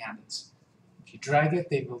top, nothing happens. If you drag it,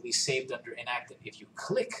 they will be saved under inactive. If you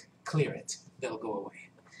click clear it, they'll go away.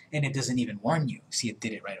 And it doesn't even warn you. See, it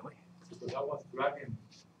did it right away. Because I was dragging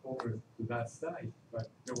over to that side, but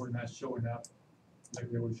they were not showing up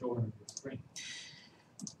like they were showing on the screen.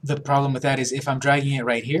 The problem with that is if I'm dragging it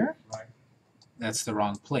right here, Right. that's the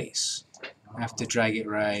wrong place. I have to drag it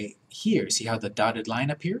right here. See how the dotted line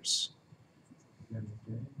appears? Okay.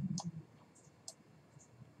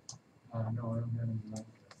 No, I don't have any like that.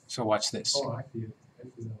 So watch this. Oh, I see it. I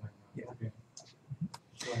see that like that. Yeah. Okay.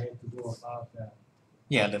 So I have to go about that.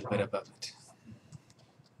 Yeah, a little bit above it.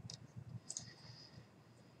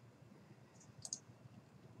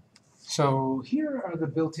 So here are the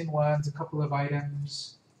built-in ones, a couple of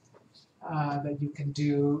items that you can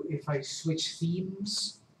do. If I switch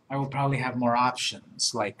themes, I will probably have more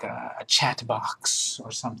options, like a chat box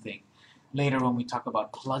or something. Later when we talk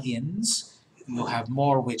about plugins, we'll have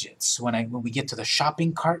more widgets. When we get to the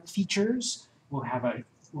shopping cart features, we'll have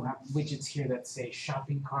widgets here that say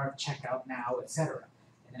shopping cart, checkout now, etc.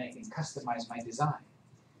 And then I can customize my design.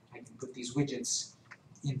 I can put these widgets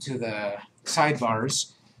into the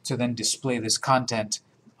sidebars to then display this content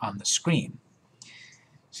on the screen.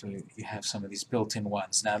 So you have some of these built-in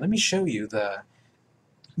ones. Now let me show you the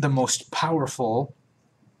most powerful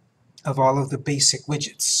of all of the basic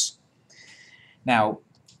widgets. Now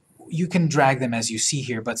you can drag them as you see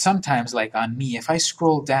here, but sometimes, like on me, if I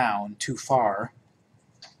scroll down too far,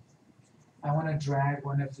 I want to drag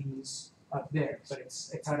one of these up there, but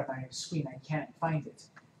it's out of my screen. I can't find it.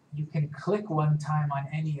 You can click one time on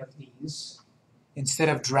any of these. Instead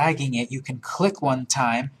of dragging it, you can click one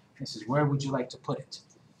time. This is where would you like to put it.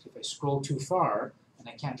 So if I scroll too far and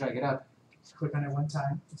I can't drag it up, click on it one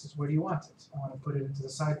time. This is where do you want it. I want to put it into the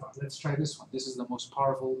sidebar. Let's try this one. This is the most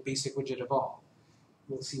powerful basic widget of all.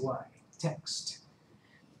 We'll see why. Text.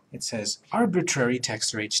 It says arbitrary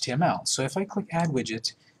text or HTML. So if I click Add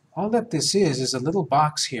Widget, all that this is a little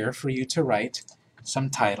box here for you to write some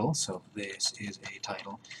title. So this is a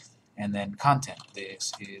title. And then content.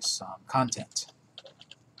 This is some content.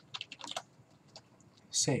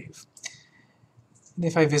 Save. And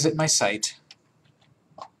if I visit my site,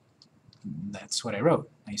 that's what I wrote.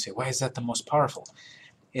 Now you say, why is that the most powerful?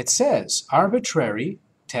 It says arbitrary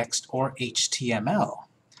text or HTML.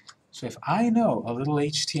 So if I know a little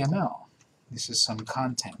HTML, this is some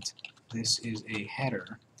content, this is a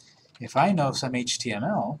header. If I know some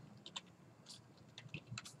HTML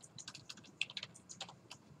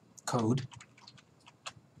code,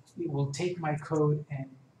 it will take my code and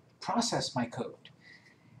process my code.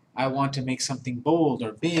 I want to make something bold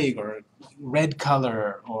or big or red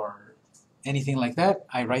color or anything like that.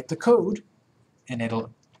 I write the code and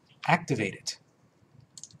it'll activate it.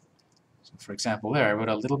 So for example, there I wrote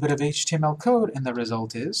a little bit of HTML code and the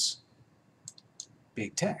result is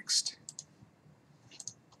big text.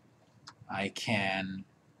 I can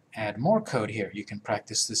add more code here. You can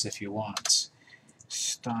practice this if you want.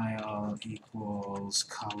 Style equals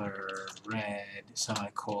color red,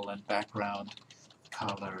 semicolon, background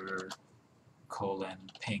color, colon,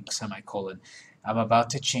 pink, semicolon. I'm about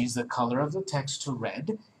to change the color of the text to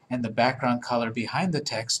red and the background color behind the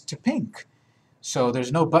text to pink. So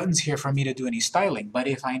there's no buttons here for me to do any styling, but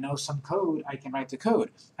if I know some code, I can write the code.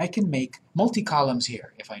 I can make multi-columns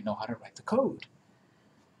here if I know how to write the code.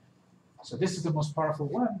 So this is the most powerful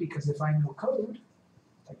one because if I know code,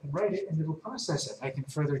 I can write it and it will process it. I can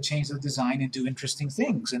further change the design and do interesting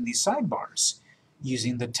things in these sidebars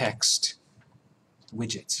using the text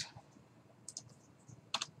widget.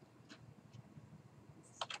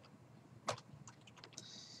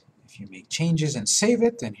 If you make changes and save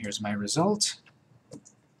it, then here's my result.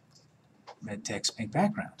 Red text, pink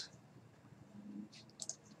background.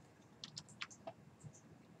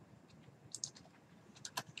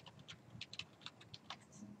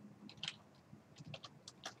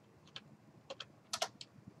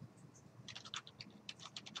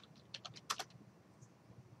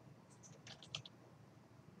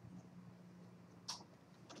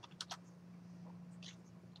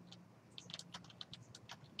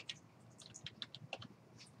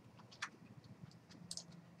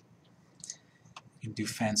 You can do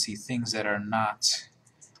fancy things that are not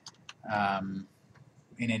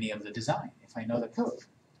in any of the design, if I know the code.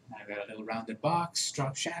 I've got a little rounded box,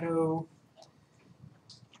 drop shadow,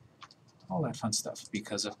 all that fun stuff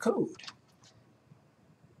because of code.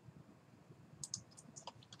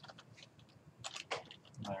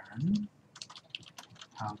 Learn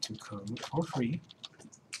how to code for free.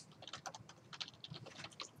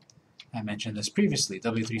 I mentioned this previously,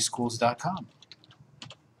 w3schools.com.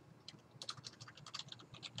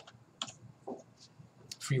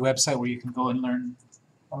 Free website where you can go and learn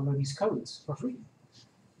all of these codes for free.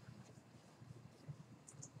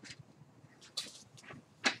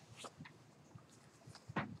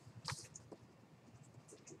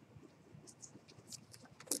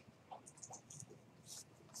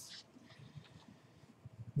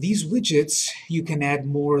 These widgets, you can add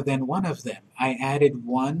more than one of them. I added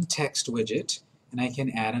one text widget, and I can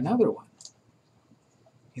add another one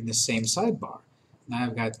in the same sidebar. Now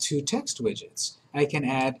I've got two text widgets. I can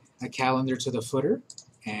add a calendar to the footer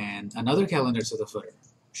and another calendar to the footer.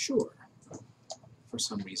 Sure, for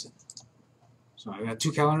some reason. So I've got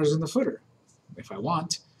two calendars in the footer, if I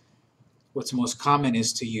want. What's most common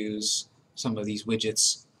is to use some of these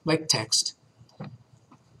widgets like text,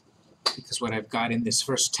 because what I've got in this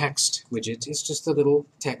first text widget is just a little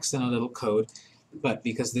text and a little code, but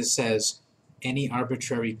because this says any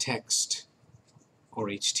arbitrary text or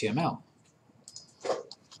HTML.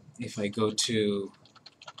 If I go to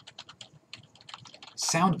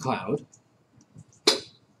SoundCloud,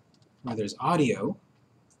 where there's audio,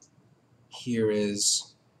 here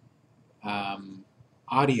is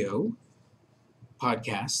audio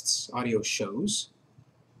podcasts, audio shows.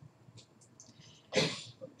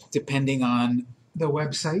 Depending on the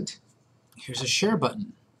website, here's a share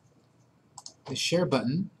button. The share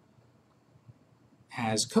button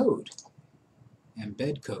has code,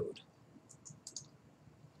 embed code.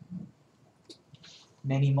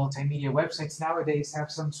 Many multimedia websites nowadays have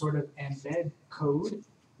some sort of embed code.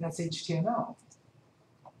 That's HTML.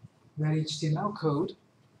 That HTML code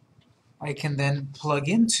I can then plug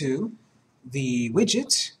into the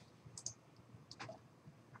widget,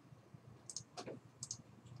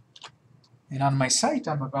 and on my site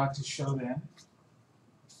I'm about to show them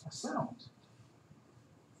a sound.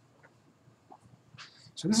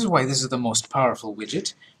 So this is why this is the most powerful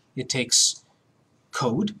widget. It takes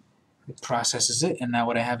code, it processes it, and now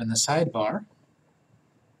what I have in the sidebar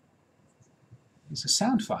is a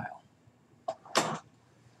sound file.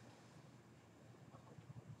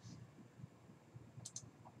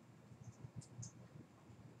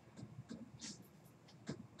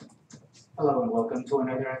 Hello and welcome to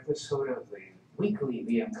another episode of the weekly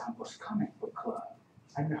VM Campos Comic Book Club.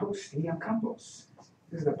 I'm your host, VM Campos.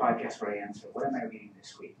 This is the podcast where I answer, what am I reading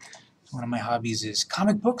this week? One of my hobbies is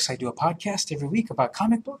comic books. I do a podcast every week about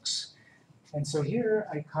comic books. And so here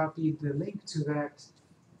I copied the link to that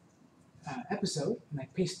episode and I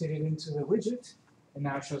pasted it into the widget, and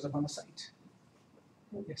now it shows up on the site.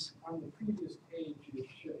 Yes? On the previous page, it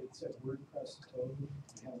said WordPress code. You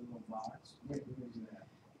had a little box. What is that?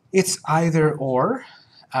 It's either or.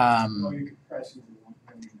 Oh, you can press either one.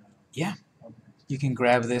 Yeah. Okay. You can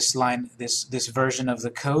grab this line, this version of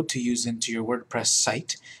the code to use into your WordPress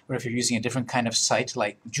site, or if you're using a different kind of site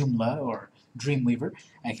like Joomla or Dreamweaver,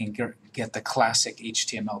 I can get the classic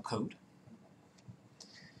HTML code.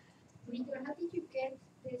 Victor, how did you get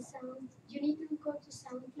the sound? You need to go to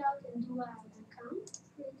SoundCloud and do an account,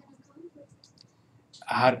 create an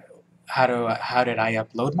account. How did I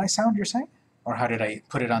upload my sound, you're saying? Or how did I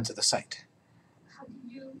put it onto the site? How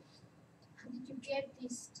did you get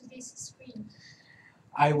this to this screen?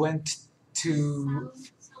 I went to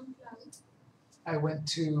SoundCloud. I went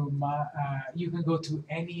to my, you can go to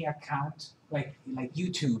any account, like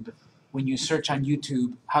YouTube, when you search on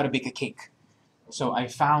YouTube how to bake a cake. So I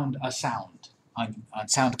found a sound on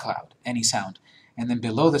SoundCloud, any sound. And then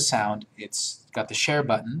below the sound, it's got the share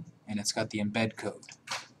button, and it's got the embed code.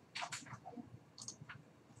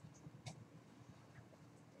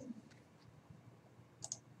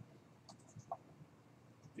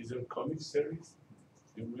 Is there a comic series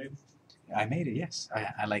you made? I made it, yes.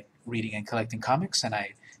 I like reading and collecting comics, and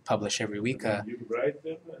I publish every week. You write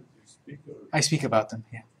them and you speak, or I speak about them,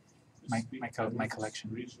 yeah. you my speak my comics collection.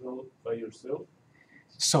 Regional by yourself?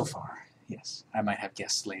 So far, yes. I might have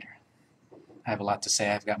guests later. I have a lot to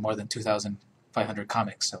say. I've got more than 2,500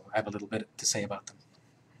 comics, so I have a little bit to say about them.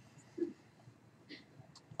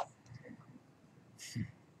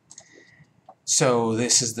 So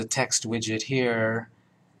this is the text widget here,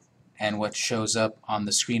 and what shows up on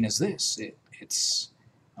the screen is this. It's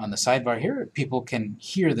on the sidebar here. People can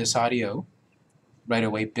hear this audio right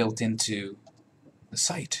away built into the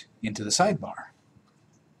site, into the sidebar.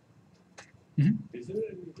 Is there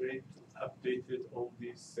any way to update it, all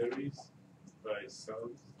these series by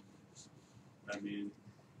sound? I mean,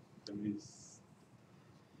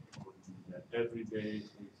 every day,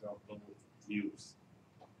 for example, news.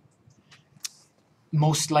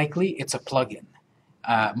 Most likely, it's a plugin.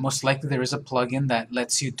 Most likely, there is a plugin that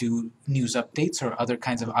lets you do news updates or other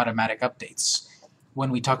kinds of automatic updates.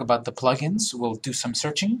 When we talk about the plugins, we'll do some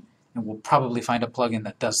searching, and we'll probably find a plugin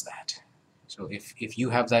that does that. So if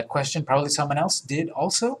you have that question, probably someone else did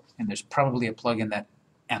also, and there's probably a plugin that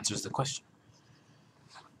answers the question.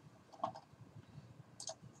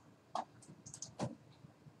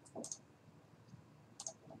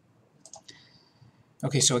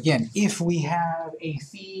 Okay, so again, if we have a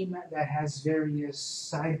theme that has various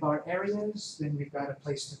sidebar areas, then we've got a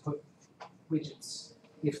place to put widgets.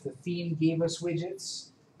 If the theme gave us widgets,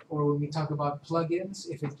 or when we talk about plugins,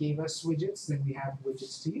 if it gave us widgets, then we have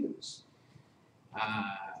widgets to use.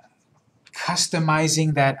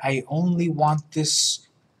 Customizing that I only want this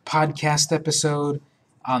podcast episode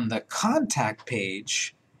on the contact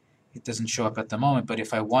page. It doesn't show up at the moment, but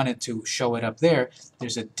if I wanted to show it up there,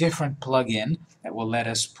 there's a different plugin that will let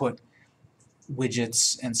us put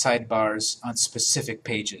widgets and sidebars on specific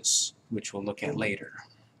pages, which we'll look at later.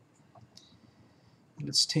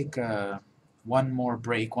 Let's take one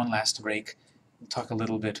last break. We'll talk a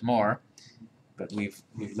little bit more, but we've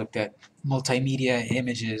looked at multimedia,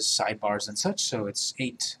 images, sidebars, and such, so it's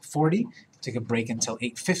 8:40. Take a break until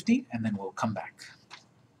 8:50, and then we'll come back.